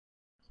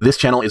This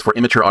channel is for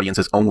immature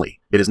audiences only.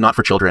 It is not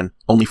for children,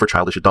 only for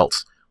childish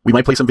adults. We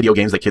might play some video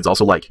games that kids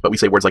also like, but we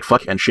say words like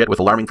fuck and shit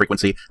with alarming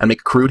frequency and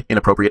make crude,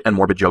 inappropriate, and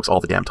morbid jokes all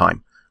the damn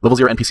time. Level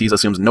 0 NPCs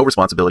assumes no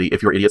responsibility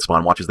if your idiot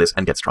spawn watches this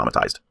and gets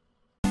traumatized.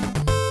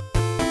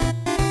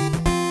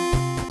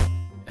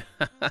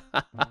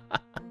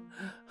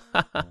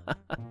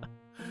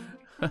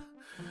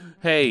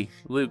 Hey,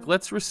 Luke,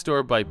 let's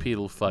restore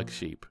bipedal fuck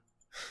sheep.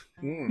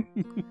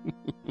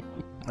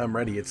 I'm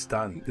ready. It's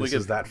done. This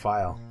is that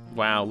file.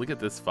 Wow, look at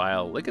this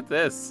file. Look at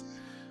this.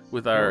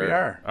 With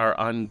our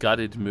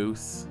ungutted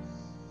moose.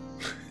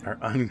 Our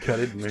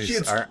ungutted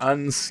moose. Our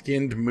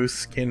unskinned moose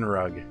skin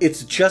rug.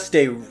 It's just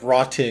a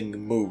rotting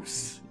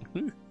moose.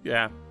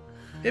 Yeah.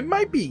 It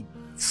might be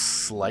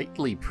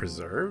slightly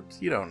preserved.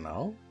 You don't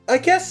know. I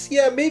guess,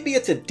 yeah, maybe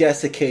it's a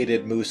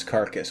desiccated moose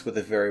carcass with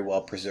a very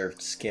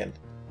well-preserved skin.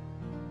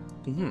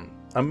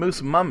 A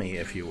moose mummy,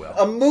 if you will.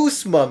 A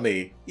moose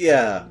mummy,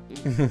 yeah.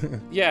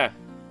 Yeah,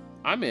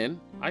 I'm in.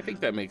 I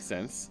think that makes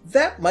sense.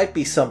 That might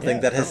be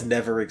something that has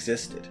never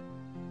existed.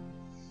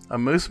 A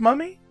moose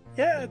mummy?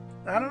 Yeah,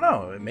 I don't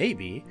know.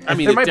 Maybe. I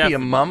mean, there might be a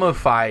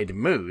mummified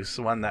moose,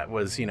 one that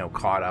was, you know,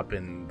 caught up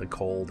in the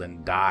cold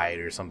and died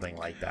or something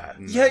like that.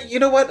 And yeah, you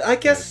know what? I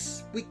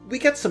guess we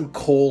get some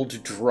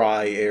cold,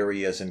 dry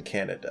areas in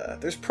Canada.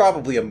 There's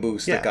probably a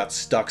moose that got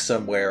stuck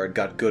somewhere and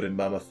got good and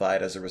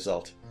mummified as a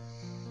result.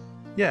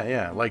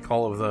 Yeah, like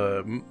all of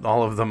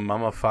the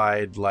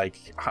mummified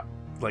like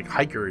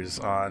hikers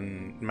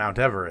on Mount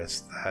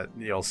Everest that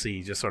you'll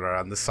see just sort of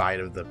on the side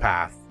of the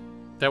path.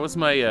 That was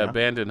my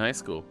band in high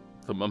school,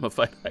 the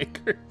Mummified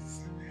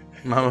Hikers.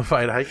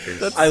 Mummified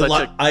Hikers.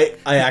 I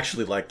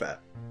actually like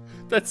that.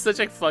 That's such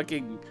a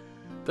fucking...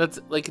 That's,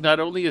 like, not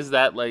only is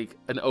that, like,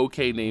 an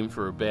okay name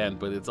for a band,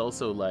 but it's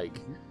also, like,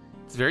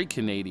 it's very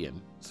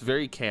Canadian. It's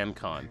very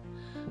CanCon.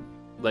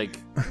 Like,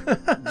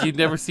 you'd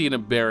never see an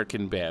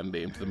American band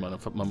named the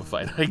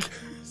Mummified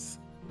Hikers.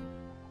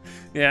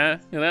 Yeah,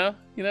 you know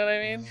what I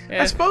mean?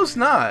 Yeah. I suppose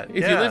not.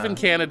 If you live in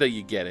Canada,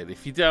 you get it.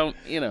 If you don't,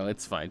 you know,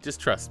 it's fine. Just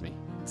trust me.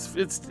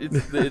 It's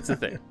a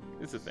thing.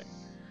 It's a thing.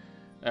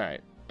 All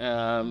right.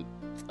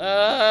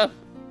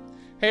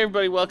 Hey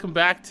everybody, welcome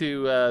back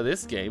to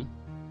this game,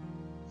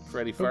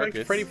 Freddy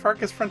Pharkas. Freddy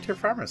Pharkas, Frontier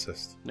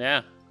Pharmacist.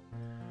 Yeah.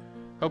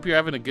 Hope you're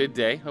having a good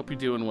day. Hope you're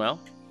doing well.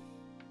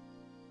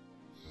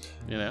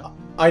 You know.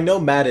 I know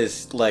Matt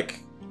is like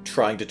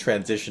trying to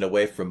transition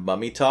away from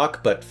mummy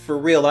talk, but for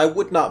real, I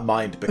would not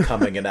mind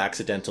becoming an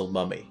accidental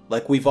mummy.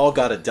 Like, we've all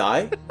got to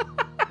die.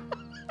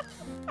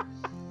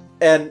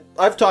 And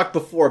I've talked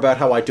before about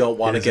how I don't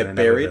want to get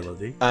buried.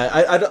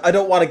 I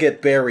don't want to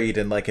get buried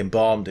and like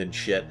embalmed and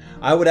shit.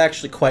 I would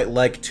actually quite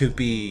like to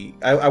be...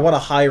 I want to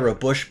hire a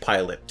bush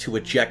pilot to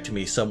eject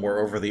me somewhere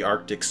over the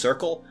Arctic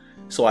Circle,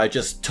 so I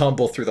just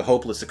tumble through the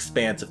hopeless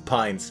expanse of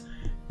pines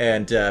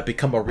and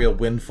become a real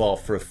windfall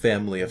for a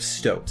family of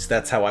stoats.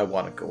 That's how I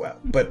want to go out.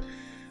 But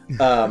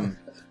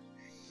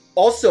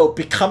also,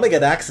 becoming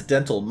an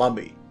accidental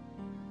mummy,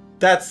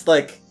 that's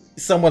like...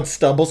 Someone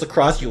stumbles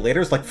across you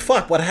later, it's like,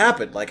 fuck, what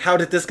happened? Like, how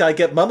did this guy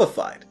get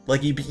mummified?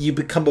 Like, you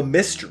become a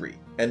mystery.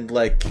 And,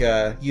 like,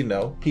 you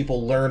know,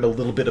 people learn a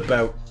little bit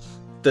about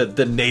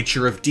the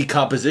nature of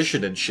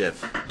decomposition and shit.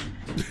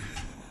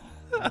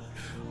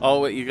 All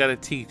what you gotta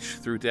teach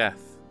through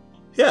death.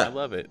 Yeah. I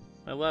love it.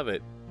 I love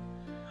it.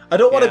 I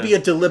don't want to be a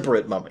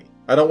deliberate mummy.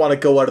 I don't want to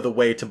go out of the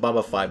way to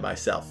mummify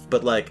myself.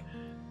 But, like...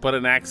 But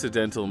an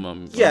accidental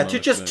mummy. Yeah, to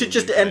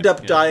just end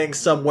up dying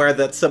somewhere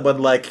that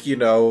someone, like, you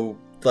know...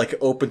 like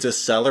opens a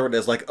cellar and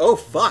is like, oh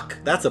fuck,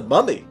 that's a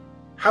mummy.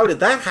 How did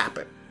that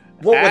happen?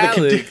 What were the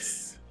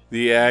conditions?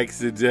 The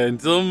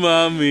accidental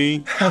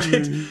mummy.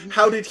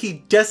 How did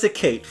he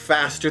desiccate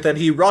faster than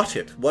he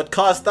rotted? What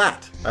caused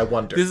that? I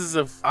wonder. This is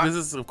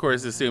of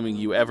course assuming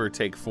you ever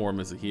take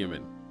form as a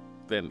human.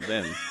 Then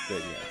yes.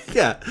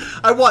 Yeah.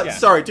 I want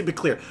sorry, to be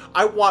clear,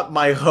 I want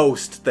my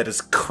host that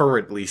is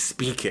currently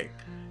speaking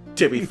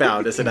to be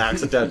found as an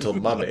accidental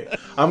mummy.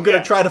 I'm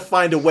gonna try to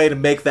find a way to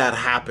make that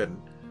happen.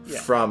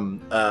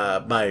 From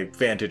my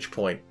vantage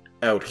point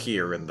out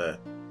here in the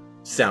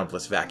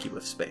soundless vacuum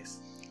of space.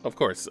 Of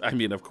course. I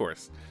mean, of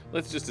course.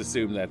 Let's just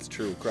assume that's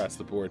true across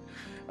the board.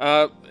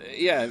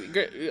 Yeah,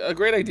 a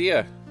great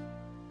idea.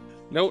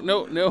 No.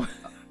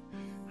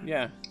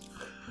 Yeah.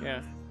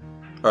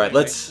 All right,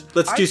 let's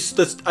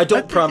I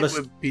don't promise.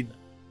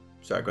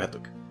 Sorry, go ahead,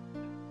 Luke.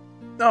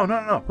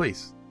 No,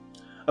 please.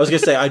 I was gonna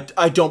say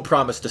I don't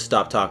promise to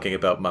stop talking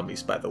about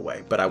mummies, by the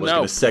way, but I was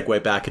gonna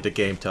segue back into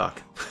game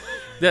talk.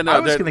 Yeah, no, I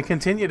was going to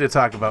continue to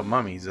talk about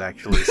mummies,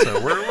 actually,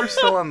 so we're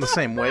still on the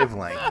same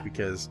wavelength,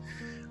 because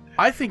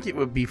I think it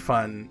would be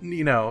fun,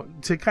 you know,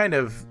 to kind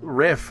of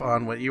riff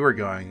on what you were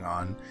going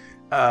on,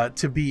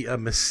 to be a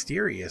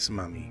mysterious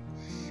mummy,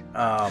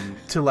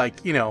 to,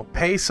 like, you know,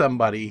 pay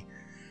somebody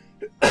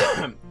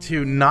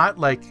to not,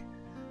 like,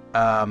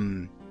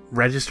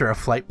 register a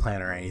flight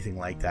plan or anything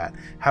like that.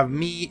 Have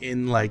me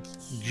in, like,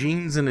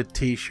 jeans and a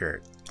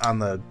t-shirt on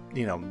the,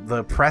 you know,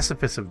 the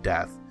precipice of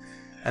death,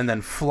 and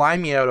then fly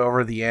me out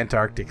over the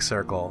Antarctic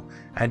Circle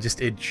and just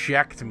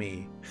eject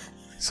me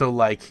So,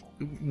 like,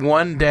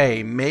 one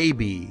day,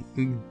 maybe,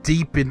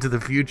 deep into the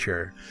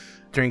future,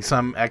 during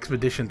some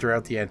expedition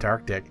throughout the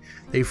Antarctic,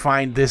 they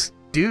find this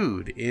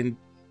dude in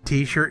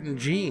t-shirt and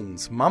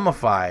jeans,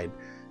 mummified,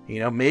 you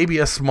know, maybe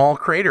a small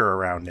crater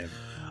around him.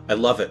 I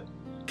love it.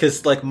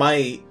 Because, like,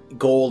 my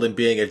goal in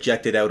being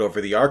ejected out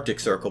over the Arctic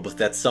Circle was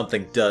that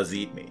something does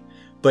eat me.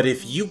 But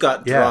if you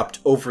got dropped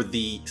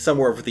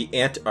somewhere over the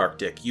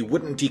Antarctic, you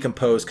wouldn't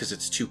decompose because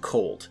it's too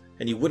cold.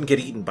 And you wouldn't get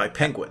eaten by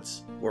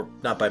penguins. Or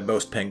not by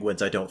most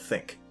penguins, I don't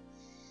think.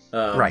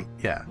 Right,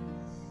 yeah.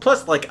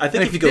 Plus, like, I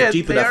think if you go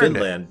deep enough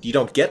inland, you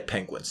don't get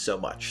penguins so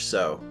much.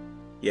 So,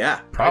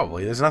 yeah.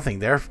 Probably. There's nothing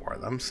there for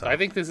them. So I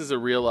think this is a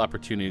real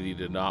opportunity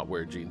to not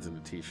wear jeans and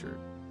a t-shirt.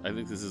 I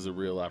think this is a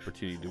real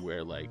opportunity to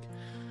wear, like,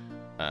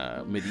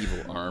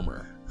 medieval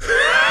armor.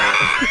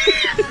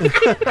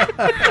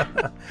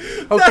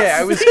 Okay,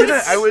 I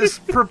was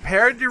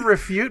prepared to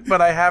refute,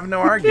 but I have no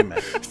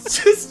argument.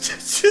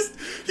 just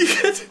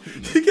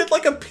you get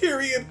like a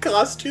period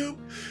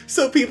costume,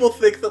 so people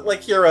think that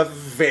like you're a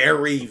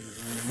very,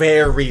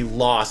 very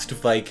lost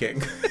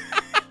Viking.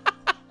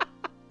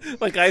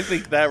 Like, I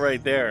think that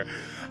right there,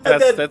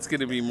 that's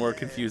going to be more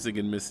confusing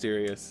and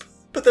mysterious.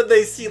 But then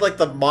they see like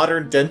the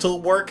modern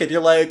dental work, and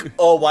you're like,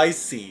 oh, I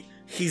see.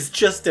 He's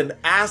just an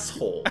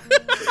asshole.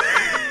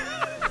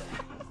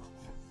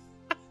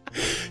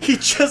 He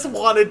just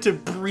wanted to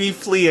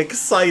briefly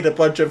excite a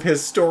bunch of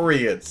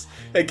historians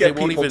and get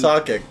people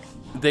talking.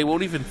 They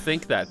won't even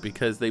think that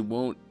because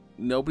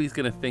nobody's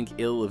going to think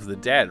ill of the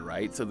dead,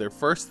 right? So their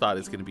first thought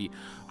is going to be,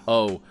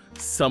 oh,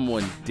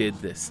 someone did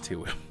this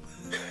to him.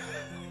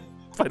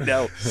 But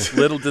no,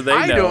 little do they know.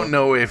 I don't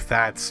know if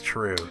that's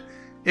true.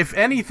 If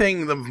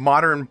anything, the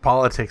modern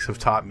politics have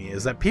taught me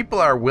is that people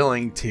are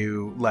willing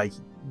to, like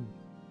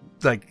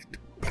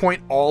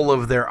point all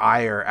of their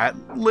ire at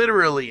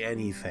literally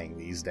anything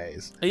these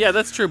days. Yeah,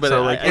 that's true. But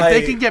so, like, if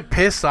they can get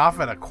pissed off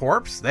at a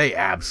corpse, they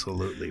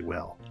absolutely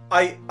will.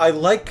 I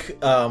like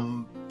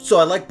so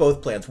I like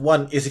both plans.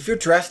 One is if you're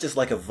dressed as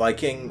like a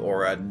Viking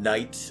or a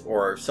knight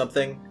or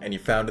something, and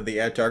you're found in the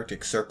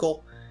Antarctic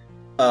Circle,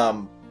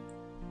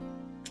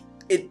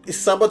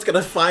 someone's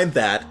gonna find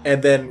that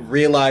and then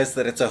realize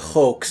that it's a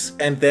hoax,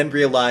 and then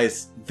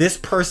realize this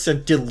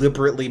person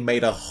deliberately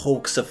made a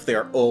hoax of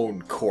their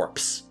own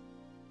corpse.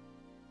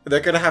 They're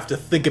going to have to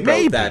think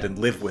about that and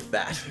live with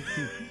that.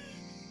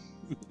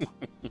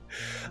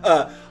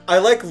 I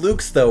like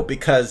Luke's, though,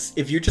 because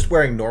if you're just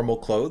wearing normal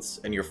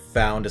clothes and you're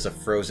found as a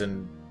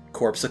frozen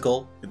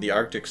corpsicle in the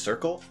Arctic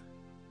Circle,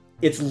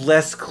 it's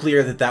less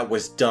clear that that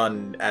was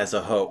done as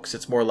a hoax.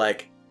 It's more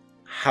like,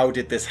 how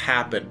did this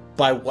happen?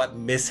 By what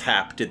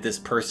mishap did this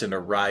person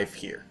arrive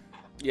here?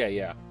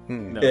 Yeah.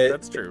 No,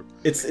 that's true.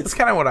 It's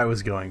kind of what I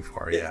was going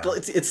for. Yeah,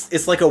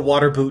 it's like a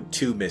water boot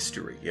 2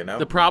 mystery, you know.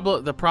 The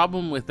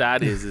problem with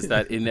that is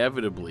that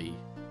inevitably,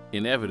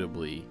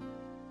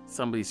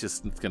 somebody's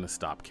just gonna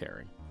stop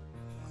caring.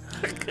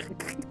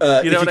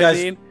 You know what I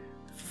mean?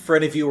 For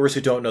any viewers who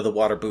don't know the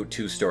water boot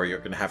 2 story, you're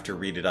gonna have to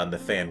read it on the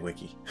fan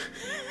wiki.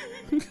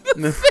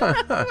 The fan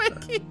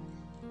wiki.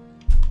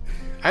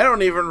 I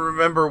don't even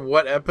remember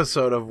what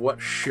episode of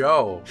what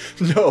show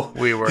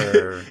we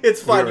were.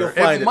 It's fine, you'll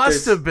find it. It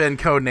must have been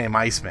Codename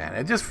Iceman.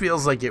 It just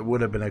feels like it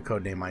would have been a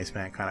Codename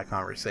Iceman kind of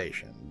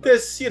conversation.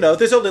 There's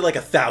only like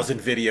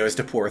 1,000 videos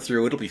to pour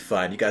through. It'll be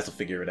fine. You guys will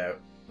figure it out.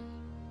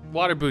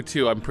 Water Boot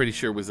 2, I'm pretty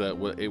sure was a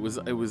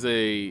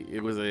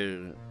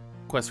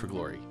Quest for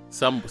Glory.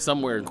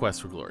 Somewhere in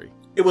Quest for Glory.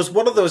 It was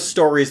one of those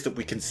stories that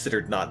we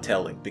considered not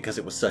telling because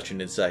it was such an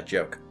inside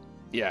joke.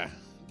 Yeah.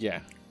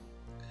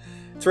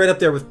 It's right up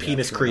there with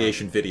penis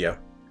creation video.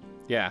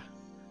 Yeah,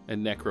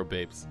 and necro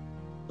babes.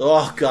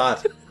 Oh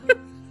God.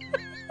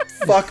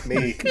 Fuck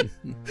me.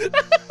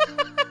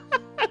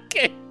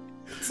 Okay.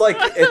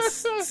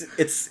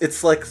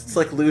 It's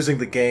like losing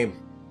the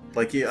game.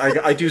 Like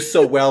I do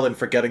so well in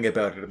forgetting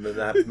about it, and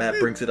then Matt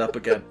brings it up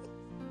again.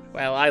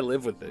 Well, I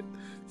live with it.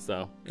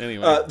 So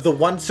anyway, the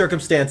one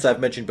circumstance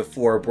I've mentioned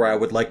before where I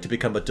would like to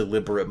become a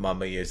deliberate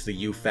mummy is the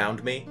 "You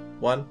Found Me"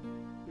 one,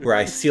 where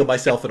I seal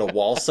myself in a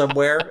wall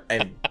somewhere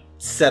and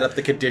set up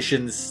the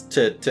conditions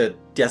to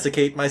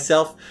desiccate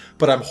myself,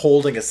 but I'm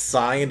holding a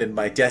sign in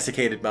my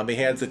desiccated mummy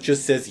hands that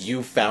just says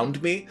 "You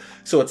found me."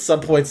 So at some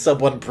point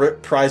someone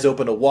pries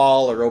open a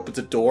wall or opens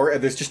a door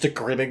and there's just a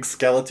grinning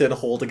skeleton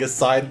holding a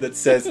sign that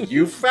says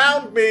 "You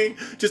found me,"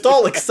 just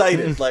all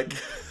excited like.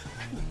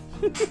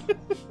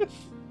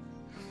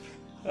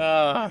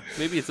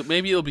 Maybe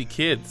it'll be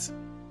kids.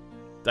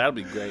 That'll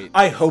be great.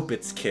 I hope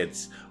it's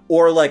kids.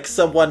 Or like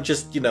someone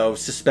just,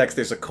 suspects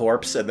there's a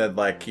corpse and then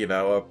like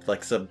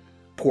some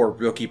poor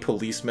rookie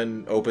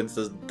policeman opens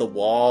the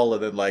wall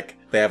and then like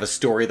they have a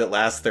story that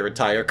lasts their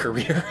entire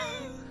career.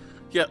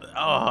 Yeah,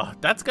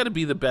 that's gotta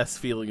be the best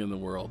feeling in the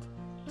world.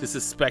 To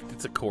suspect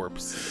it's a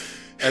corpse.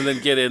 And then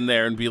get in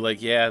there and be like,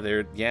 there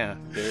it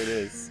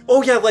is.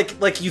 Oh yeah,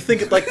 like you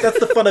think like that's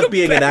the fun of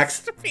being an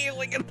accident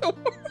feeling in the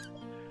world.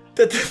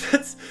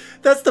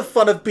 That's the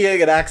fun of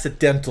being an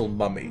accidental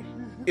mummy.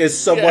 Is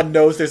someone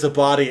knows there's a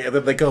body and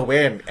then they go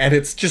in and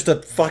it's just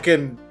a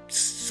fucking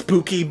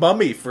spooky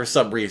mummy for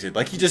some reason.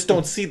 Like, you just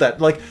don't see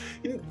that. Like,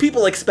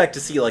 people expect to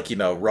see, like, you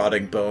know,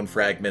 rotting bone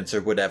fragments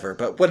or whatever,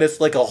 but when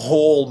it's like a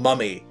whole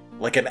mummy,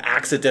 like an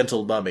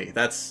accidental mummy,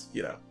 that's,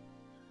 you know,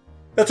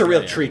 that's a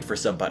real treat for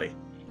somebody.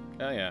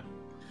 Oh yeah.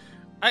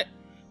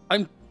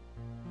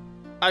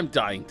 I'm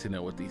dying to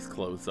know what these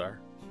clothes are.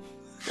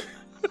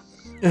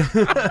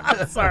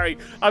 Sorry,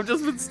 I've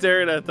just been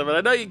staring at them, and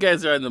I know you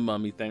guys are on the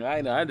mummy thing.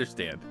 I know, I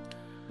understand.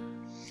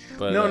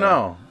 But,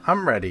 no,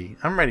 I'm ready.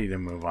 I'm ready to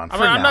move on.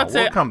 I'm not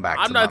saying we'll come back.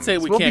 I'm not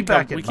saying we can't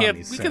come. We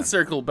mummies can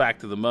circle back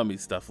to the mummy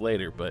stuff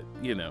later, but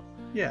you know.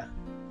 Yeah.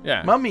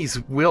 Yeah. Mummies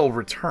will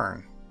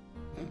return.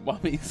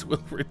 Mummies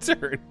will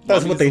return.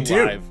 That's what they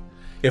do.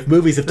 If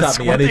movies have taught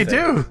me anything, that's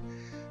what they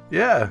do.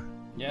 Yeah.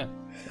 Yeah.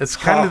 It's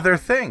kind of their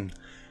thing.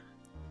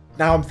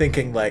 Now I'm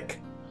thinking, like,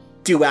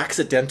 do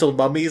accidental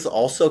mummies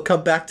also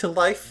come back to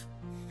life?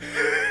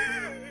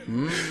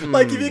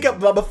 Like, if you get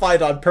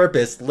mummified on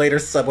purpose, later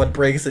someone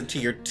breaks into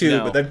your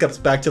tomb and then comes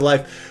back to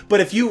life.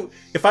 But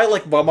if I,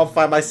 like,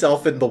 mummify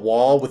myself in the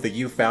wall with a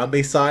 "You found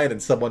me" sign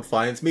and someone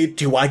finds me,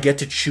 do I get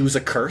to choose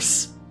a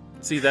curse?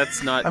 See,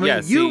 that's not... I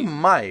mean, you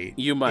might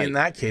in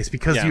that case,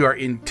 because you are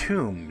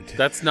entombed.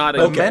 That's not...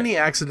 But many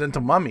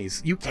accidental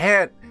mummies, you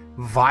can't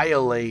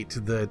violate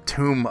the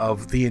tomb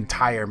of the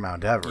entire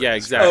Mount Everest. Yeah,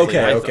 exactly.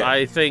 Okay.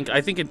 I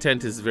think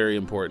intent is very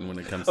important when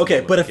it comes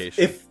to but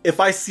if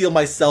I seal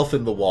myself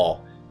in the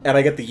wall and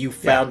I get the "You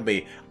found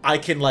me," I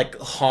can, like,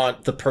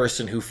 haunt the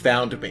person who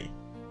found me.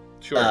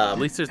 Sure. At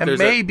least and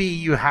maybe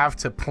you have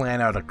to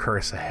plan out a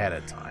curse ahead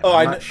of time. Oh,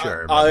 I'm not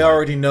sure. I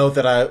already know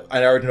that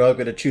I already know I'm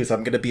going to choose.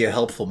 I'm going to be a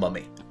helpful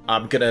mummy.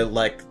 I'm going to,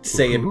 like,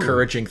 say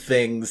encouraging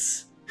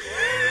things.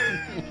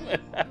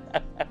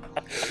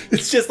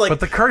 It's just like, but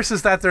the curse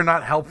is that they're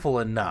not helpful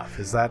enough.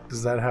 Is that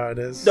how it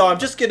is? No, I'm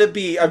just gonna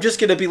be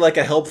like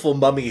a helpful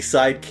mummy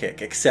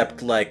sidekick.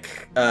 Except,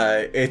 like,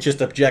 it's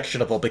just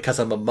objectionable because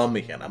I'm a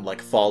mummy and I'm, like,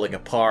 falling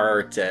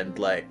apart and,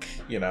 like,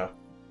 you know,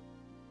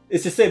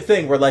 it's the same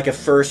thing where, like, at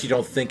first you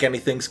don't think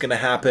anything's gonna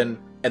happen,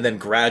 and then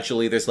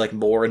gradually there's, like,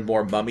 more and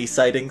more mummy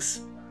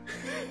sightings.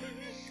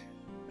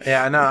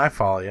 Yeah, no, I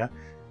follow you.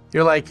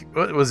 You're like,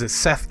 what was it,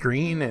 Seth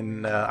Green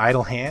in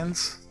Idle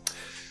Hands?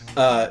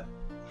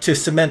 To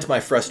cement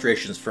my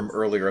frustrations from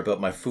earlier about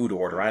my food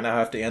order, I now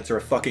have to answer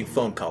a fucking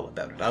phone call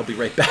about it. I'll be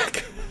right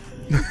back.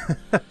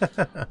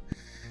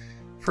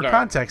 For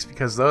context,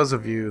 because those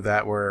of you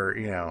that were,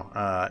 you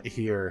know,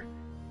 here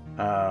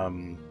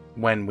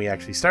when we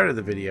actually started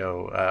the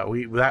video,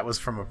 that was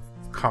from a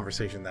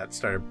conversation that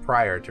started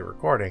prior to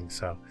recording,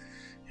 so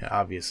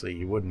obviously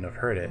you wouldn't have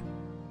heard it.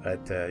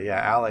 But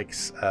yeah,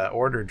 Alex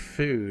ordered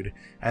food,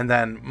 and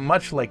then,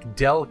 much like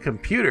Dell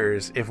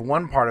computers, if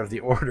one part of the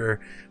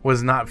order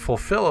was not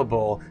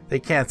fulfillable, they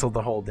canceled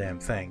the whole damn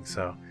thing.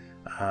 So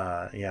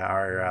yeah,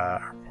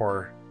 our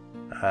poor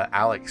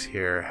Alex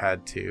here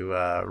had to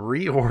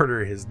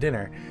reorder his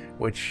dinner,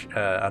 which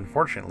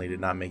unfortunately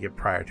did not make it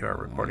prior to our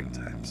recording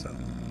time. So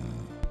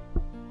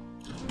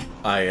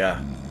I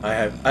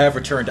have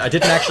returned. I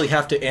didn't actually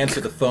have to answer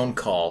the phone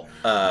call.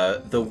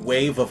 The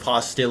wave of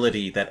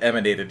hostility that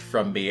emanated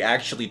from me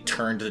actually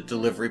turned the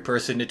delivery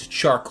person into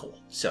charcoal.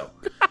 So,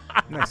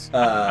 nice.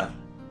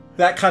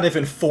 That kind of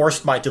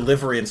enforced my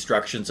delivery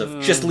instructions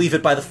of just leave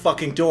it by the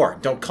fucking door.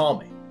 Don't call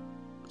me.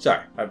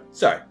 Sorry.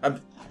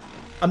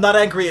 I'm not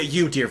angry at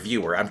you, dear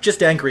viewer. I'm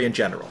just angry in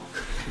general.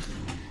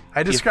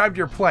 I described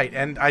your plight,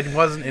 and I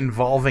wasn't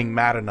involving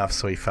Matt enough,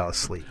 so he fell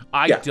asleep.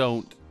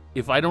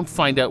 If I don't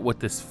find out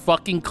what this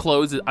fucking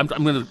clothes is, I'm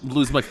gonna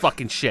lose my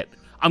fucking shit.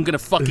 I'm gonna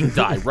fucking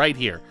die right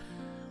here.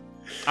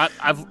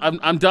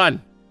 I'm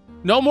done.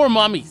 No more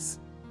mummies.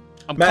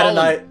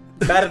 Matt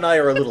and I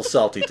are a little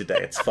salty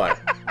today. It's fine.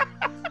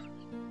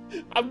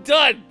 I'm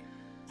done.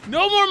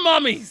 No more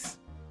mummies.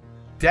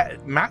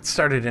 Matt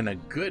started in a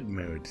good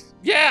mood.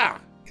 Yeah,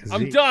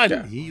 I'm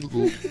done.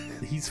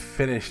 He's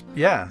finished.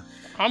 Yeah.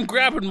 I'm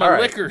grabbing my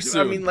liquor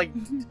soon. I mean, like,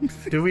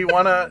 do we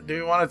wanna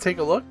take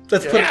a look?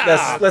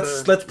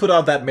 Let's put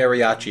on that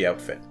mariachi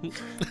outfit.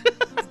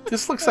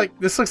 This looks like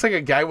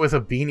a guy with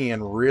a beanie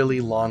and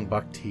really long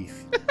buck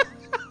teeth.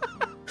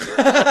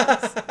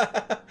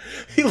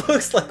 He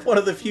looks like one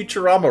of the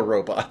Futurama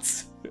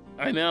robots.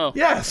 I know.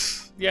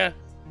 Yes. Yeah.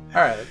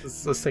 All right,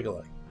 let's take a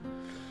look.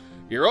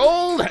 Your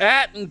old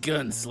hat and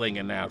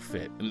gunslinging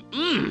outfit,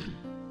 and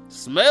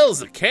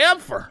smells of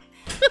camphor.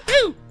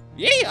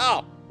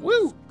 Yeah.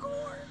 Woo.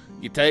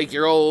 You take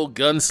your old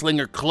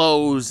gunslinger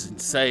clothes and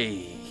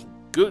say,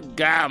 "Good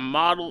guy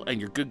model," and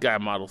your good guy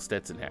model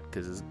Stetson hat,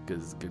 because it's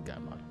a good guy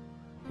model.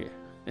 Yeah.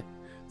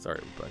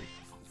 Sorry, everybody.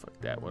 Fuck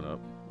that one up.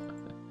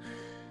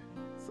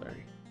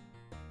 Sorry.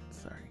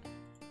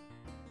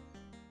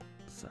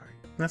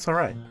 That's all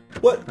right.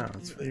 What? No,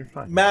 you're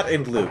fine. Matt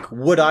and Luke,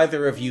 would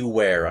either of you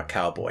wear a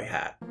cowboy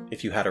hat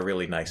if you had a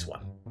really nice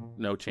one?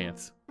 No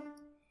chance.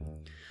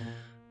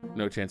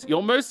 No chance.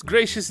 Your most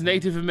gracious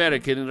Native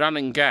American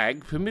running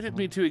gag permitted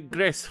me to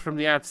egress from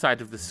the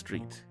outside of the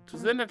street. It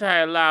was then that I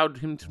allowed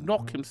him to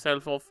knock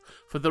himself off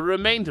for the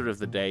remainder of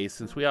the day,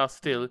 since we are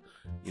still,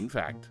 in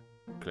fact,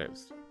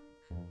 closed.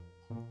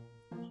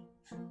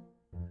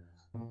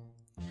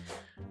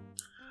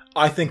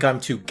 I think I'm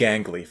too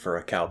gangly for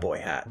a cowboy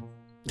hat.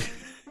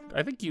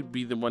 I think you'd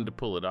be the one to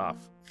pull it off.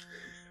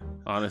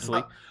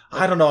 Honestly.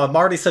 I don't know. I'm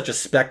already such a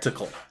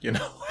spectacle, you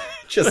know?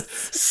 Just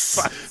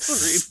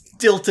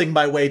stilting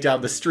my way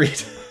down the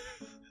street.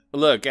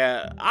 Look,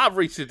 I've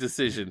reached a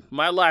decision.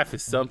 My life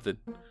is something.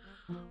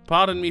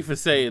 Pardon me for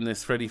saying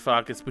this, Freddy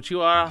Pharkas, but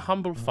you are a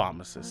humble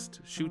pharmacist.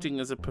 Shooting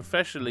as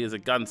professionally as a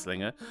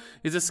gunslinger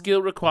is a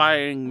skill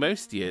requiring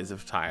most years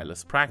of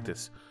tireless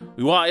practice.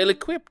 You are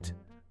ill-equipped.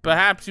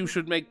 Perhaps you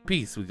should make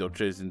peace with your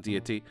chosen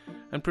deity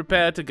and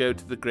prepare to go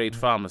to the great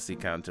pharmacy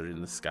counter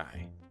in the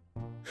sky.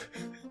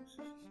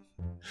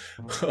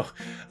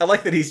 I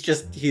like that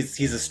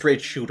he's a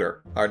straight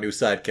shooter, our new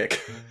sidekick.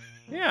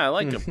 Yeah, I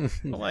like him.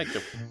 I like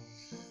him.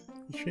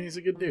 He's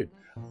a good dude.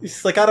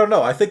 He's like, I don't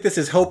know. I think this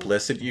is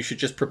hopeless, and you should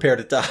just prepare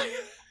to die.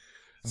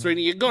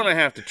 Sweetie, you're gonna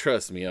have to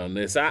trust me on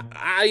this.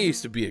 I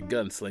used to be a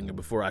gunslinger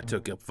before I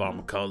took up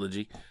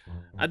pharmacology.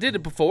 I did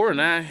it before,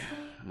 and I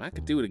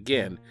could do it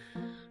again.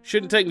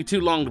 Shouldn't take me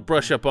too long to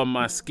brush up on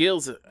my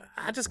skills.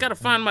 I just gotta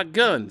find my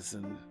guns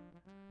and,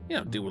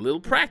 do a little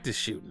practice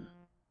shooting.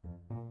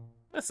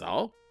 That's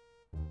all.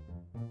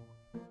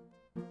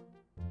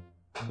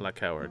 I like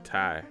how her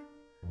tie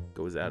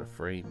goes out of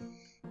frame.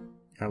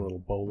 Our little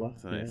bola.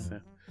 That's nice. Yeah.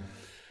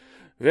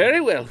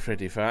 Very well,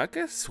 Freddy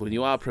Pharkas. When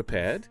you are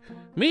prepared,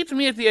 meet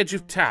me at the edge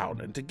of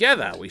town, and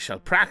together we shall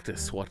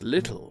practice what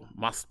little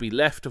must be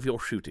left of your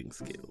shooting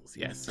skills.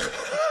 Yes.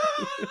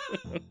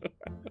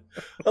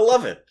 I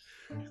love it.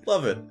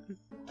 Love it.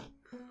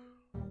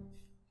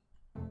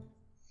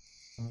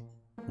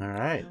 All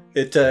right.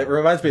 It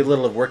reminds me a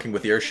little of working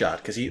with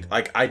Earshot, because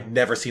I'd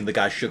never seen the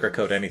guy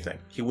sugarcoat anything.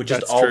 He would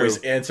just always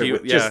answer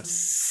with just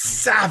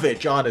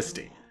savage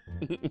honesty.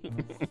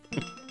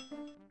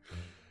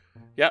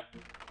 Yep.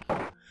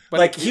 But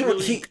like he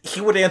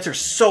would answer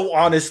so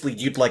honestly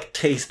you'd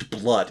taste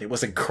blood. It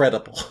was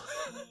incredible.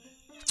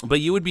 But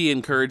you would be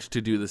encouraged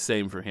to do the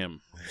same for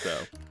him. So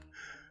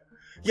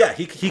yeah,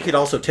 he could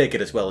also take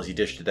it as well as he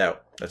dished it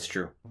out. That's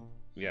true.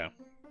 Yeah.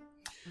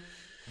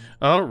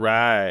 All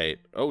right.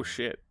 Oh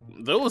shit.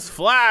 Those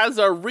flies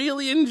are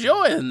really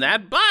enjoying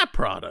that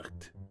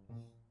byproduct.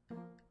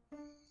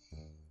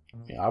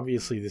 Yeah,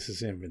 obviously this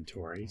is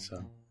inventory,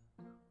 so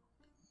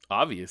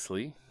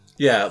obviously.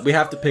 Yeah, we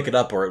have to pick it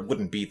up or it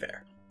wouldn't be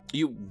there.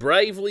 You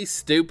bravely,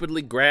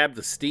 stupidly grab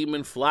the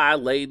steaming,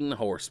 fly-laden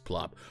horse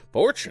plop.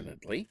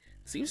 Fortunately,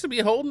 it seems to be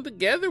holding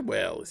together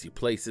well as you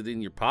place it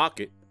in your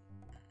pocket.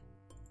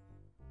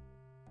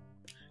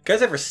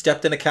 Guys ever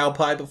stepped in a cow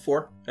pie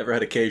before? Ever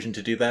had occasion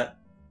to do that?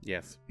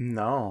 Yes.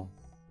 No.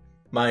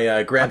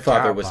 My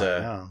grandfather was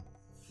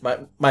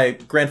my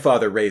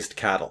grandfather raised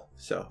cattle,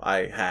 so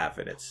I have,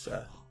 and it's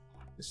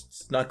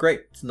not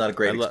great. It's not a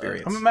great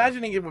experience. I'm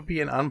imagining it would be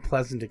an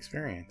unpleasant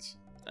experience.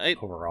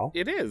 Overall,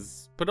 it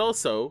is, but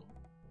also,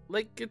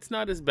 it's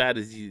not as bad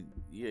as you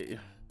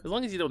as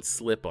long as you don't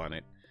slip on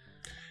it.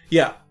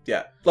 Yeah.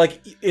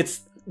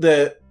 It's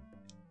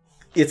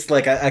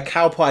like a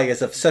cow pie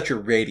is of such a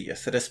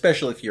radius that,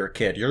 especially if you're a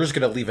kid, you're just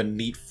gonna leave a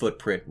neat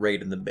footprint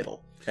right in the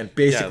middle and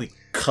basically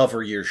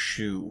cover your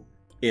shoe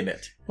in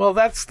it. Well,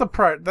 that's the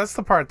part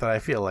that I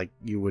feel like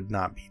you would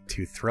not be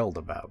too thrilled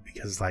about,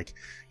 because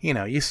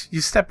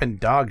you step in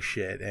dog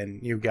shit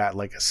and you've got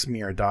a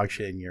smear of dog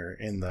shit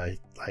in the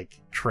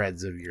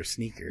treads of your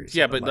sneakers.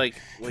 Yeah, but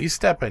you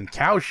step in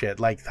cow shit,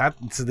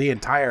 that's the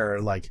entire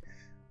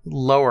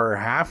lower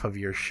half of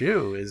your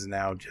shoe is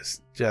now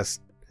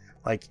just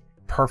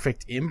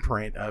perfect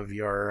imprint of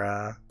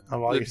your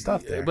of all your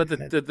stuff there. But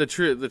the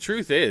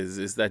truth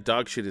is that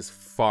dog shit is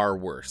far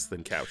worse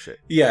than cow shit.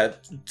 Yeah,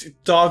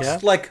 dogs,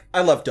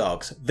 I love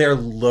dogs. They're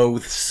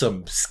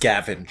loathsome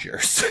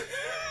scavengers.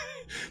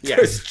 Yeah.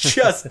 There's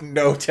just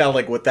no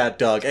telling what that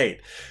dog ate.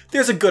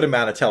 There's a good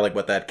amount of telling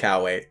what that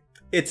cow ate.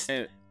 It's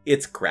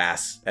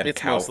grass and it's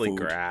cow mostly food.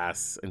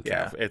 Grass and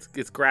cow.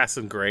 It's grass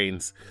and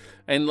grains,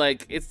 and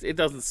it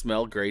doesn't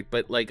smell great.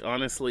 But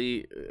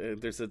honestly,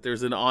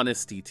 there's an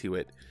honesty to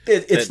it.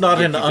 It's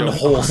not an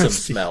unwholesome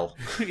smell.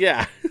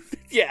 Yeah,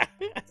 yeah.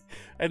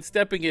 And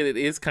stepping in it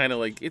is kind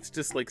of it's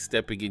just like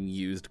stepping in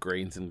used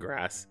grains and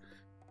grass.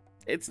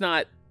 It's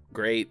not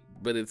great,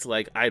 but it's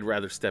I'd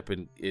rather step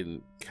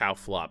in cow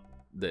flop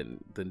than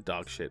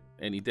dog shit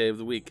any day of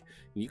the week.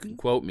 You can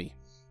quote me.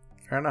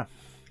 Fair enough.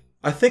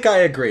 I think I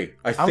agree.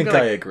 I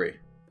agree.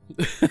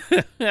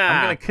 I'm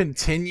going to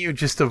continue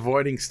just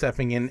avoiding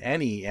stepping in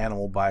any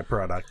animal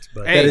byproduct.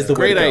 But hey, that is the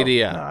great way to go.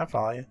 idea. No, I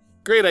follow you.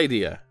 Great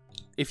idea.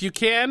 If you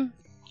can,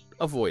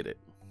 avoid it.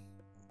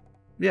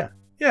 Yeah.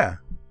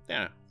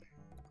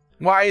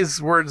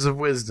 Wise words of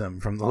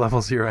wisdom from the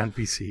Level 0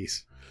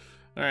 NPCs.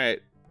 All right.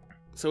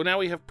 So now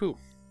we have poop.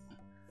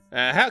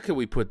 How can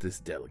we put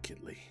this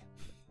delicately?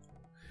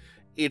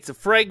 It's a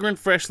fragrant,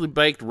 freshly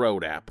baked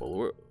road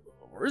apple,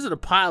 or is it a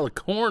pile of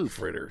corn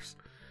fritters?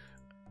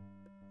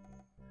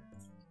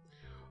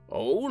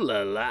 Oh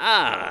la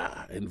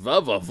la, and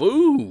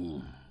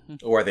va-va-voom.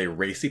 Or are they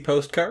racy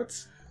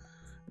postcards?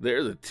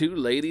 They're the two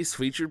ladies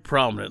featured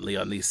prominently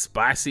on these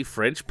spicy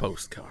French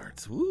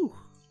postcards. Woo.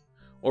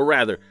 Or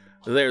rather,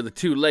 They're the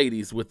two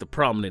ladies with the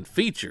prominent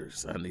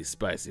features on these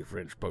spicy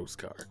French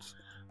postcards.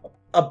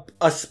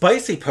 A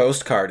spicy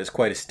postcard is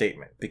quite a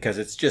statement, because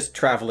it's just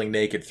traveling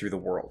naked through the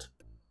world.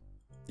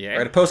 Yeah.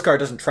 Right? A postcard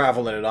doesn't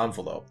travel in an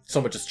envelope.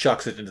 Someone just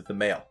chucks it into the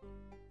mail.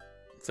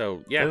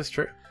 So, yeah. That's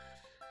true.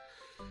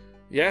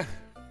 Yeah.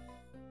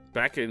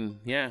 Back in,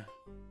 yeah,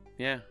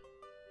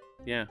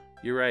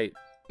 you're right.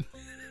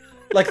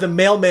 Like, the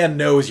mailman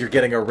knows you're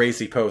getting a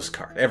racy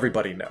postcard.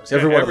 Everybody knows.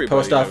 Everyone at the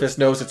post office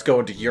knows it's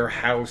going to your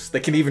house.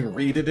 They can even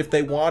read it if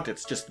they want.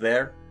 It's just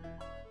there.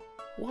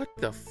 What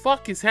the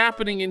fuck is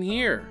happening in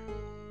here?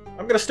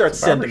 I'm going to start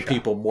sending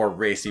people more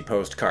racy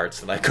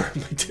postcards than I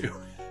currently do.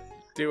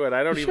 Do it.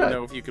 I don't even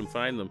know if you can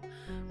find them.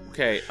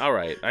 Okay,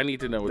 alright. I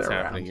need to know what's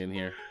happening in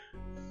here.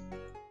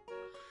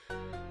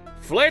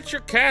 Fletcher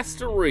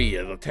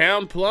Castoria, the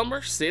town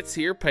plumber, sits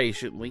here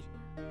patiently,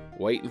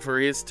 waiting for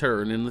his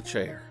turn in the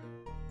chair.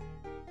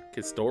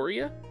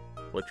 Castoria?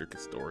 Fletcher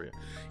Castoria.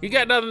 You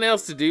got nothing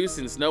else to do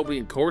since nobody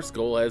in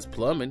Coarsegold has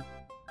plumbing.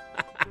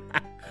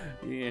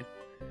 Yeah.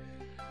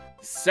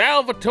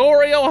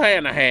 Salvatore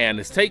O'Hanahan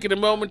is taking a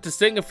moment to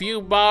sing a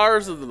few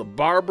bars of the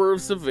Barber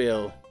of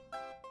Seville.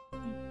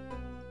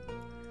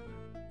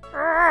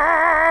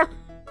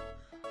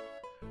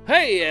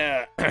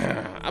 Hey,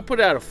 I put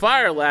out a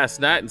fire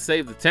last night and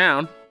saved the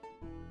town.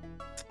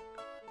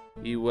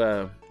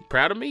 You,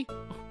 proud of me?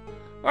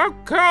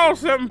 Of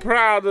course I'm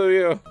proud of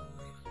you.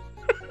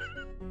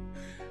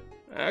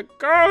 Of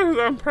course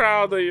I'm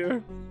proud of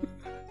you.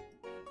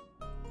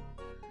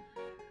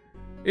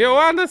 You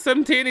want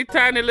some teeny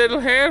tiny little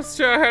hairs?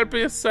 Sure, help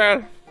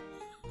yourself.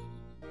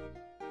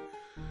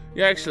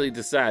 You actually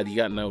decide you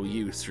got no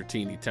use for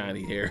teeny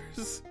tiny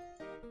hairs.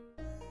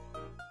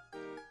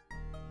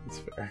 That's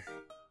fair.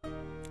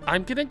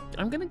 I'm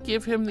gonna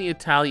give him the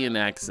Italian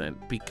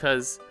accent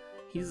because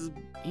he's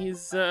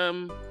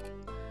I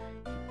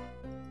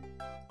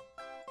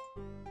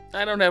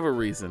don't have a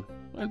reason.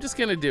 I'm just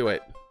gonna do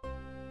it.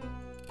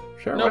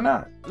 Sure, why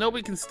not?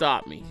 Nobody can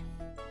stop me.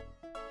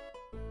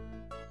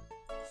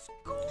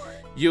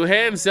 You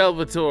hand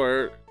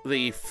Salvatore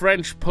the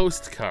French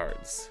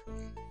postcards.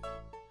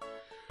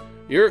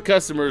 Your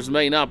customers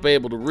may not be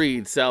able to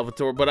read,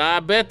 Salvatore, but I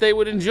bet they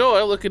would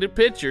enjoy looking at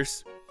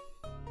pictures.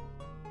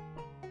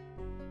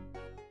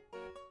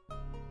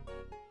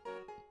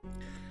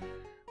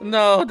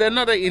 No, they're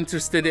not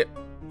interested in...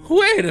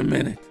 Wait a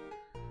minute.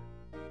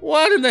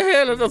 What in the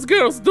hell are those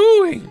girls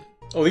doing?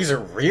 Oh, these are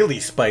really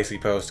spicy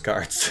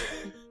postcards.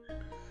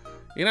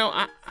 You know,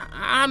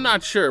 I'm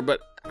not sure, but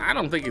I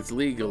don't think it's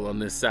legal on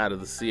this side of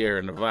the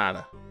Sierra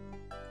Nevada.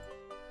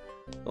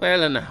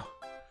 Well, now,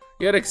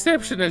 your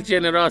exceptional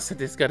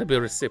generosity's got to be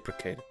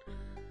reciprocated.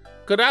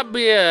 Could I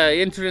be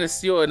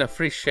interest you in a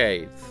free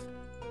shave?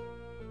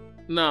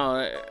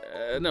 No,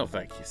 no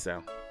thank you,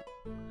 Sal.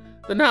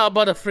 Then how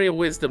about a free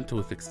wisdom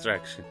tooth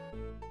extraction?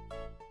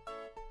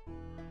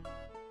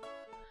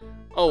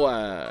 Oh,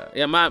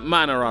 yeah,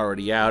 mine are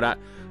already out.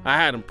 I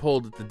had them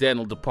pulled at the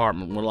dental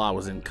department while I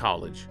was in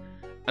college.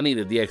 I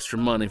needed the extra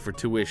money for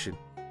tuition.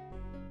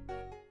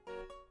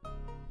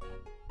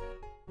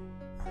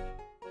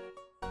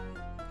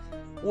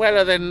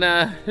 Well, then,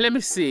 let me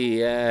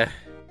see.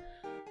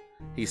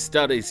 He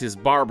studies his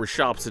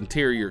barbershop's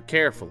interior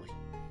carefully.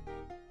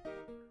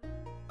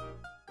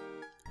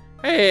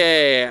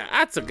 Hey,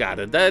 that's a got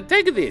it.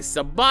 Take this.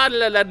 A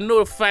bottle of that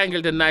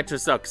newfangled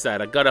nitrous oxide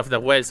I got off the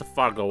Wells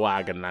Fargo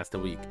wagon last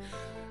week.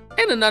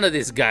 And none of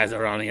these guys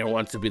around here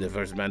wants to be the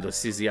first man to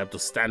seize you up to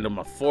stand on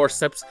my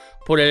forceps,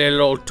 put a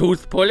little old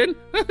tooth pulling.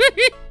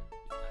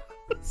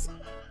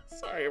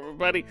 Sorry,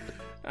 everybody.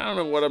 I don't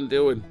know what I'm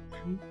doing.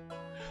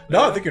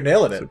 No, I think you're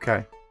nailing it. It's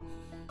okay.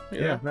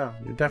 Yeah, no,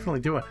 you're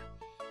definitely doing it.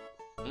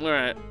 All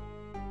right.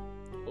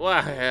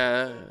 Well,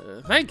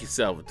 thank you,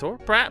 Salvatore.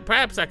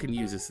 Perhaps I can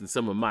use this in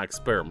some of my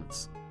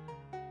experiments.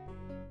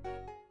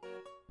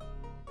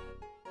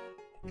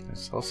 I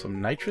saw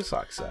some nitrous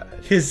oxide.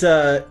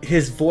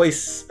 His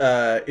voice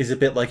is a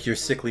bit like your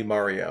sickly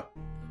Mario.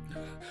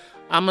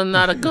 I'm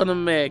not gonna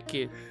make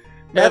it.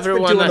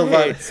 Everyone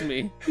hates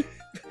me.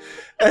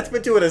 That's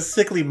been doing a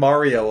sickly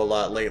Mario a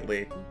lot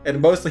lately,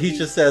 and mostly he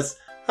just says,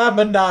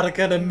 "I'm not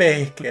gonna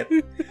make it."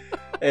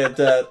 And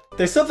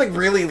there's something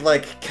really,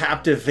 like,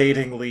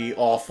 captivatingly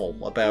awful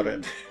about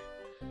it.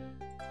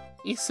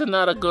 It's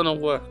not gonna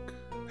work.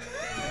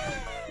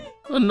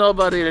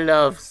 Nobody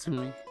loves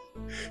me.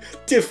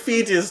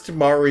 Defeatist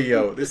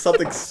Mario. There's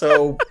something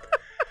so...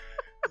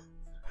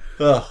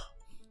 Ugh.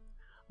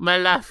 My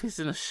life is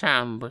in a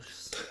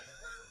shambles.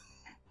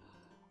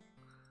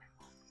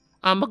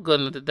 I'm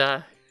gonna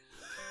die.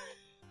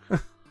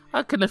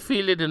 I can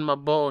feel it in my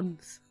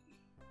bones.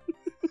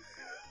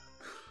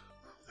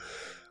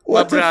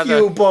 What a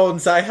few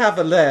bones I have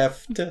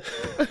left.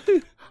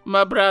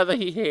 My brother,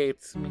 he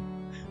hates me.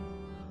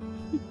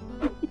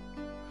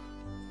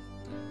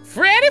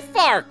 Freddy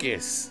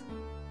Pharkas!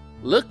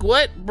 Look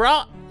what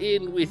brought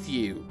in with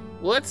you.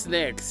 What's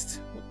next?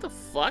 What the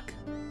fuck?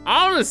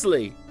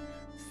 Honestly.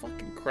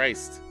 Fucking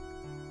Christ.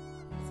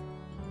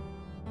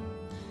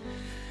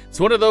 It's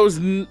one of those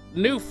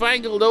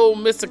newfangled old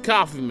Mr.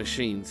 Coffee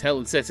machines.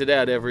 Helen sets it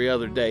out every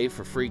other day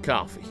for free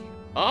coffee.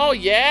 Oh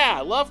yeah,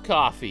 I love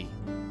coffee.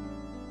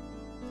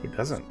 Who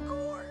doesn't?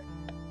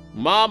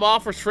 Mom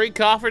offers free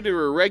coffee to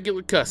her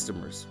regular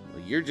customers.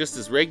 Well, you're just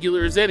as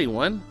regular as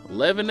anyone.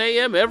 11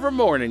 a.m. every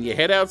morning, you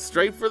head out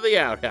straight for the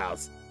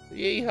outhouse.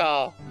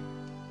 Yeehaw.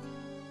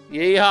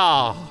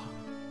 Yeehaw.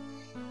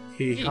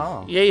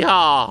 Yeehaw.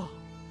 Yeehaw.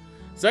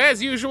 So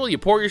as usual, you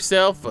pour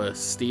yourself a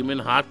steaming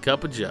hot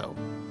cup of joe.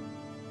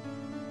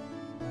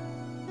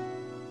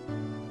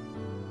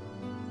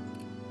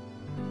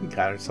 We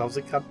got ourselves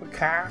a cup of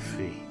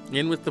coffee.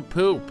 In with the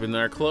poop in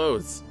our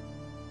clothes.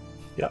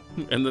 Yep.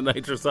 And the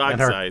nitrous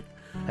oxide.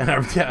 And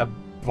our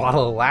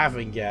bottle of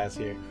laughing gas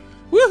here.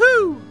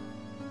 Woohoo!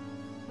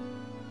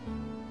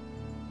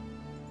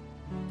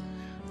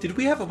 Did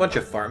we have a bunch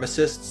of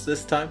pharmacists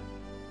this time?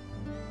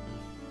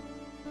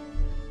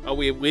 Oh,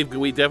 we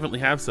definitely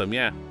have some,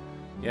 yeah.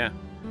 Yeah.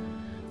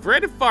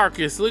 Freddy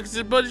Pharkas looks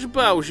at a bunch of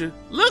bullshit.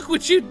 Look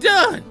what you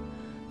done!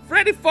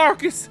 Freddy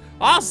Pharkas,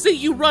 I'll see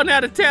you run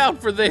out of town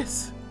for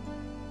this.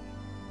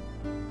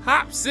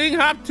 Hop, sing,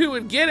 hop to,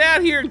 and get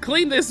out here and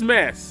clean this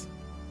mess.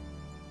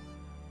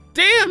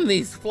 Damn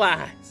these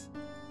flies!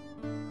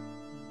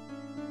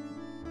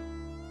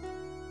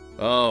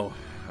 Oh,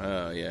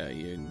 yeah,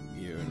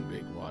 you're in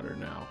big water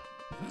now.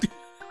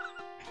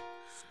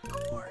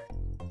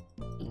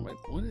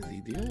 What is he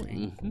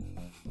doing?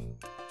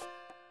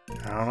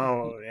 I don't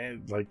know.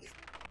 Like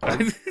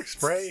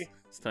spray.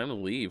 It's time to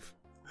leave.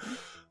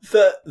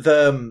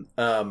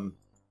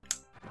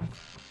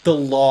 The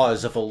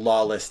laws of a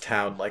lawless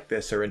town like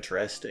this are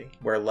interesting.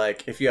 Where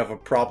like if you have a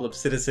problem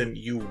citizen,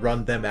 you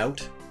run them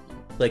out.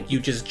 Like you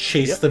just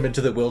chase them into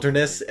the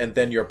wilderness, and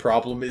then your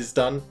problem is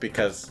done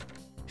because,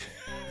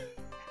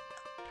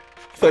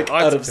 like,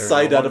 out of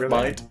sight, out of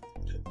mind.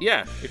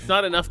 Yeah, it's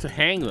not enough to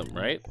hang them,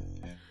 right?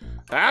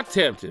 How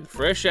tempting.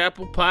 Fresh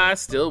apple pie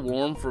still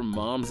warm from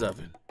Mom's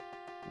oven.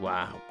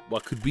 Wow,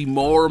 what could be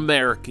more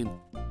American?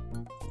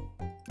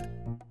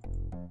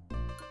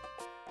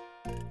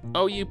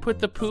 Oh, you put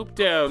the poop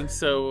down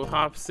so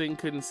Hop Sing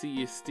couldn't see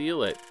you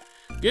steal it.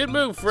 Good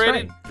move,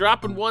 Freddy. Right.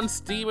 Dropping one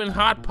steaming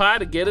hot pie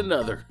to get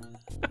another.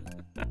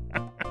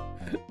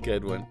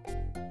 Good one.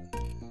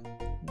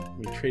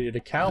 We traded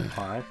a cow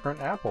pie for an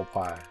apple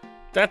pie.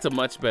 That's a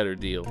much better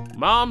deal.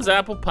 Mom's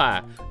apple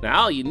pie.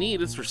 Now all you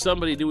need is for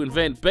somebody to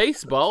invent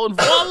baseball, and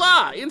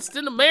voila!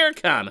 Instant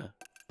Americana.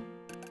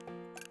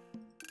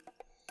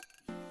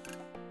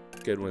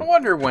 Good one. I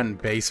wonder when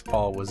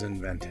baseball was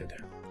invented.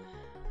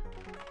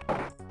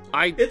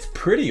 It's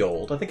pretty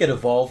old. I think it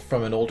evolved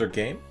from an older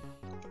game.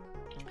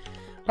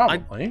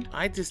 Probably.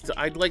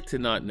 I'd like to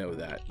not know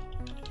that.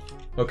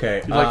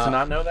 Okay. You'd like to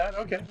not know that?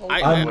 Okay. Well,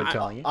 I'm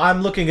telling you.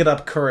 I'm looking it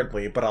up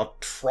currently, but I'll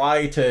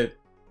try to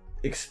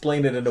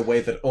explain it in a way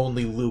that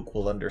only Luke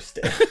will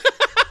understand.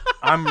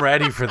 I'm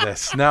ready for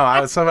this.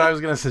 No, something I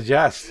was going to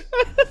suggest.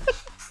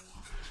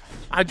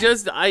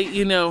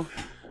 You know,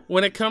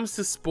 when it comes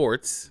to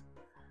sports,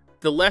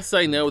 the less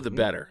I know, the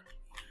better.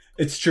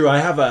 It's true. I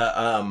have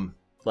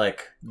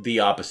like the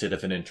opposite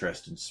of an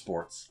interest in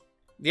sports.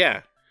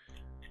 Yeah.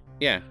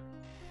 Yeah.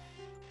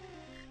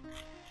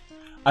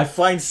 I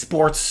find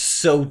sports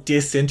so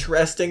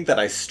disinteresting that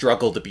I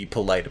struggle to be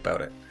polite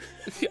about it.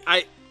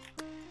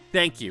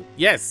 Thank you.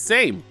 Yes,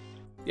 same.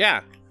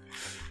 Yeah.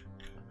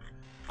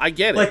 I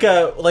get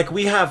it. Like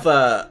we have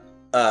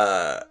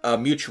a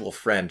mutual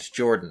friend,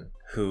 Jordan,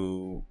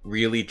 who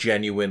really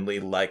genuinely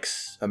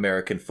likes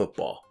American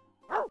football.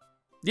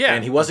 Yeah.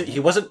 And he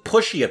wasn't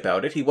pushy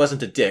about it. He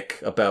wasn't a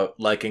dick about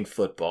liking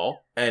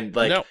football. And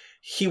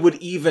he would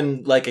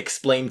even like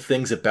explain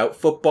things about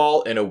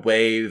football in a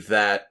way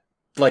that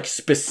like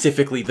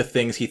specifically the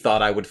things he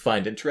thought I would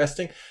find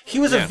interesting. He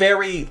was a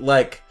very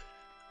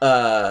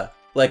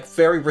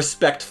very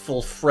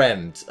respectful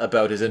friend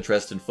about his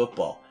interest in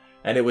football.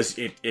 And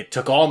it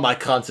took all my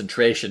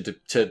concentration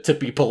to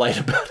be polite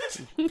about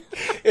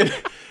it.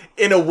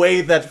 In a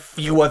way that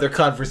few other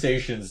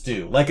conversations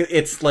do. Like,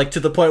 it's like to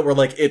the point where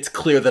like it's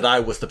clear that I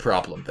was the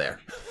problem there.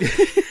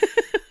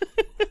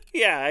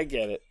 Yeah, I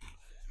get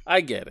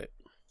it.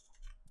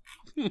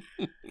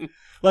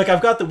 Like,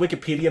 I've got the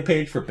Wikipedia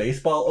page for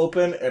baseball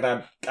open, and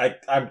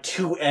I'm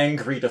too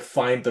angry to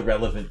find the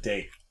relevant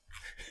date.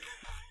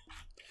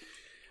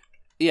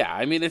 Yeah,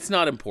 I mean, it's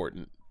not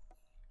important.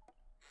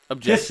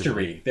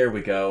 History. There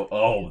we go.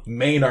 Oh,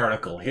 main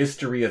article.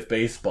 History of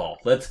baseball.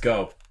 Let's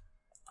go.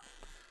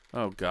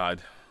 Oh,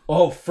 God.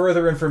 Oh,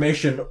 further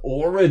information.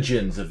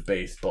 Origins of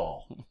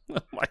baseball. Oh,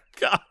 my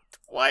God.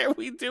 Why are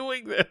we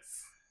doing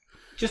this?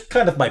 Just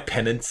kind of my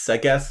penance, I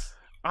guess.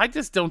 I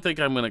just don't think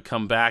I'm going to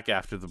come back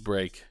after the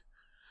break.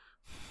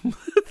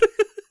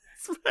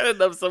 It's bad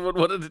enough someone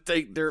wanted to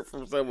take dirt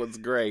from someone's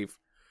grave.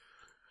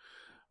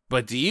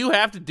 But do you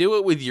have to do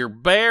it with your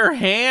bare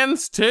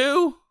hands,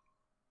 too?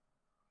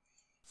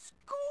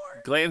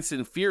 Score.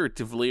 Glancing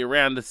furtively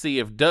around to see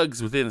if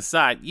Doug's within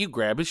sight, you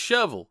grab his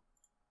shovel.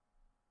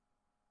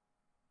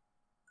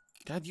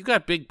 God, you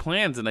got big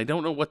plans, and I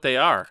don't know what they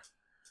are.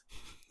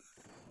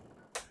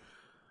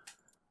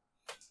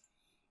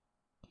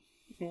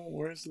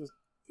 Where's the...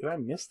 Did I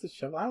miss the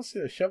shovel? I don't see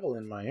the shovel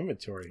in my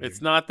inventory here.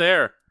 It's not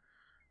there.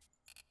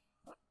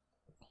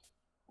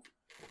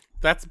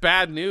 That's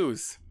bad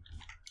news.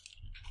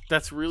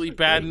 That's really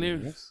bad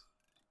news.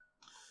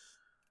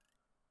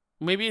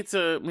 Maybe it's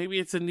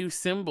a new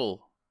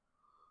symbol.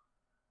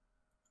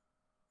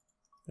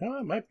 No,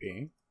 it might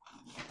be.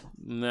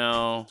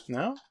 No.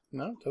 No,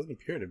 it doesn't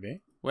appear to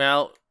be.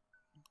 Well,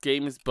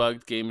 game is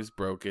bugged, game is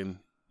broken,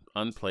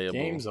 unplayable.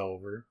 Game's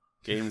over.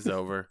 Game's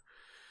over.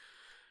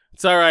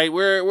 It's all right.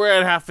 We're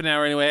at half an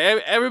hour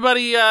anyway.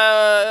 Everybody,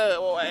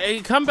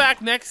 come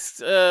back next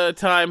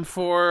time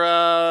for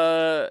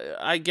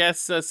I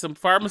guess some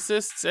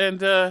pharmacists and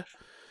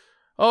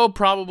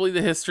probably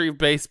the history of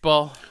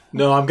baseball.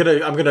 No, I'm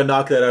gonna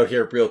knock that out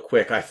here real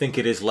quick. I think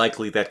it is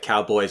likely that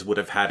cowboys would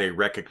have had a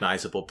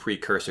recognizable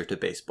precursor to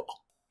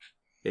baseball.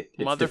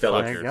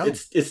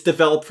 It's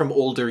developed from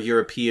older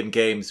European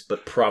games,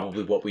 but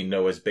probably what we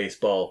know as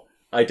baseball,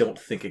 I don't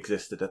think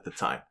existed at the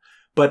time.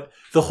 But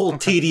the whole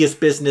tedious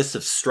business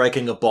of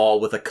striking a ball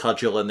with a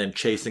cudgel and then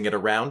chasing it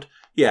around,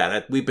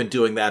 yeah, we've been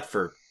doing that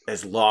for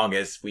as long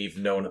as we've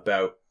known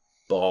about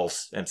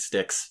balls and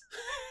sticks.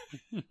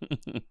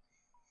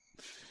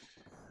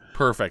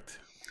 Perfect.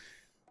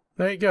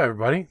 There you go,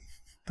 everybody.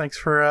 Thanks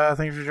for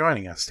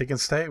joining us. Stick and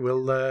stay.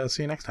 We'll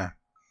see you next time.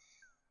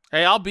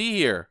 Hey, I'll be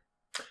here.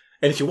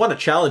 And if you want to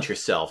challenge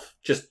yourself,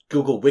 just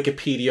Google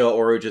Wikipedia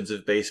origins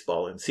of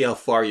baseball and see how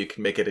far you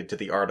can make it into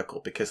the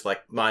article. Because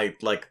my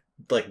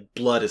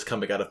blood is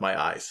coming out of my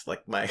eyes. Well,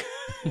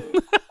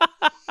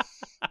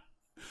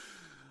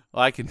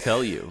 I can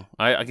tell you.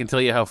 I can tell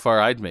you how far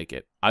I'd make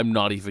it. I'm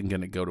not even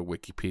going to go to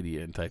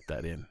Wikipedia and type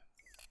that in.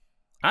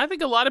 I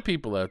think a lot of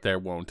people out there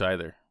won't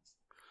either.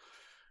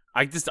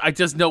 I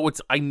just know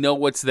I know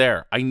what's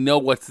there. I know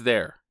what's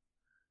there.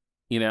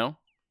 You know?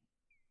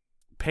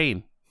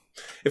 Pain.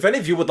 If any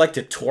of you would like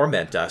to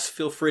torment us,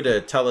 feel free to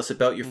tell us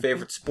about your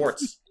favorite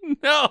sports.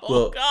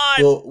 No, God.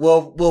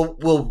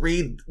 We'll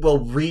read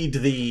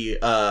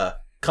the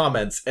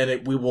comments, and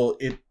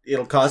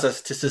it'll cause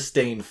us to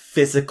sustain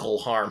physical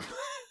harm.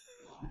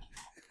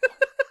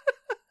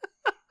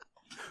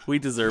 We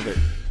deserve it.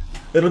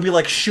 It'll be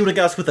like shooting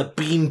us with a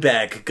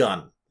beanbag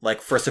gun,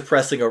 like for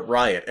suppressing a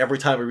riot. Every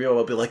time we read it,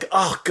 we'll be like,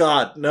 "Oh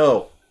God,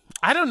 no!"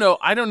 I don't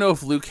know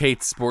if Luke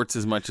hates sports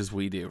as much as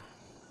we do.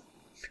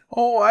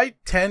 Oh, I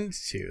tend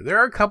to. There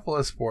are a couple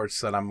of sports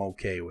that I'm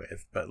okay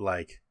with, but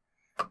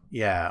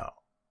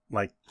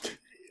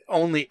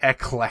only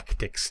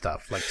eclectic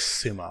stuff like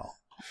sumo.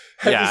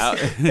 Have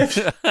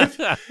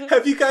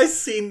you guys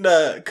seen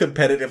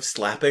competitive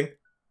slapping?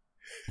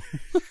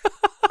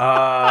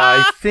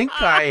 I think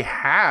I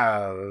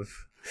have.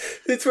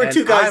 It's where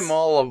two guys. I'm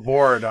all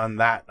aboard on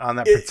that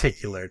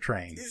particular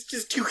train. It's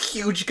just two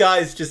huge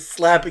guys just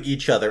slapping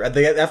each other, and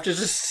they have to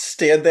just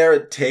stand there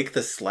and take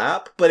the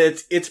slap. But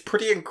it's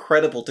pretty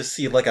incredible to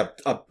see like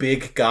a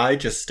big guy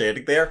just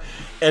standing there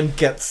and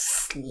get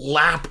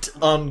slapped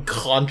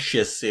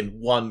unconscious in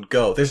one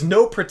go. There's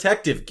no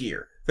protective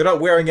gear. They're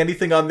not wearing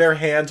anything on their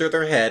hands or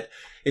their head.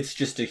 It's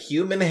just a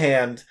human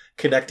hand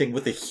connecting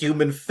with a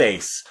human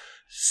face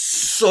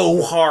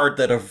so hard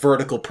that a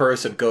vertical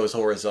person goes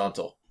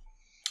horizontal.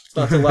 It's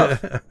not to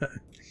love.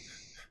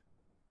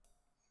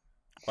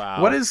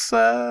 Wow.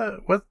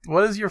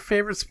 What is your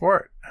favorite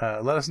sport?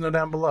 Let us know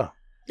down below.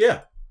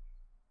 Yeah.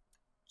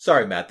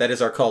 Sorry, Matt. That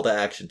is our call to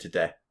action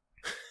today.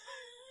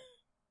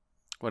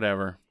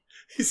 Whatever.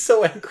 He's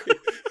so angry.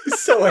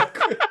 He's so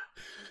angry.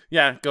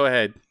 Yeah, go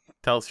ahead.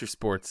 Tell us your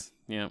sports.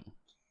 Yeah.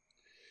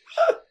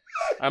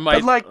 I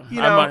might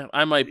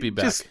I might be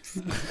back.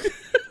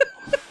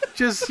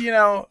 Just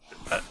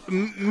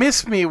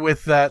miss me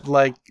with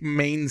that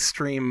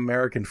mainstream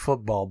American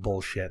football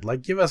bullshit.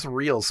 Give us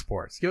real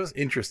sports. Give us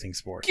interesting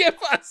sports. Give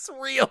us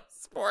real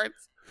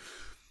sports.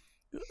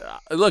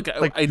 Look,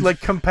 like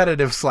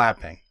competitive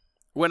slapping.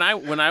 When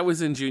I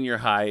was in junior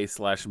high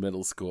 /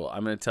 middle school,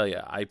 I'm going to tell you,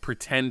 I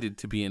pretended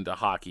to be into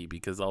hockey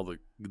because all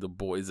the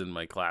boys in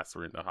my class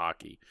were into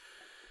hockey.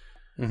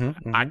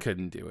 Mm-hmm. I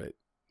couldn't do it.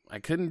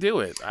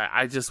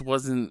 I just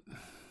wasn't.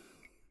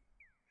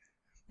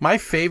 My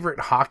favorite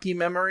hockey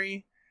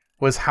memory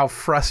was how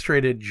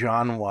frustrated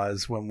John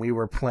was when we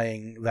were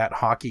playing that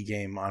hockey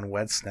game on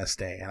Wednesday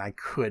Day, and I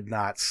could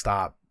not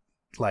stop,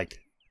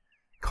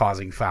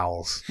 causing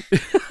fouls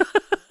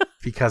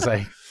because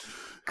I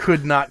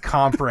could not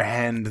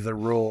comprehend the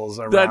rules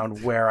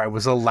around where I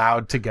was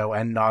allowed to go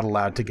and not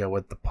allowed to go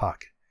with the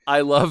puck.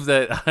 I love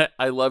that.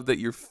 I love that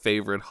your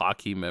favorite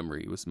hockey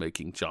memory was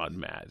making John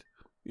mad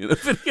in the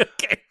video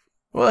game.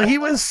 Well, he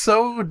was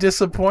so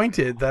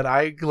disappointed that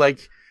I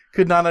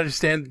could not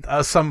understand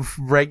some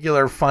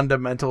regular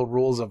fundamental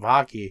rules of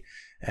hockey,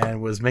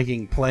 and was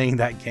making playing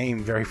that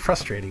game very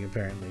frustrating.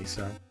 Apparently,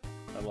 so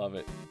I love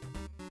it.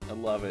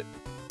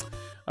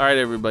 All right,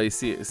 everybody.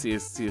 See you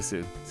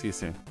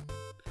soon.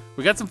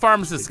 We got some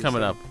pharmacists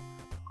coming up.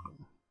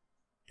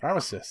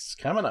 Pharmacists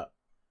coming up.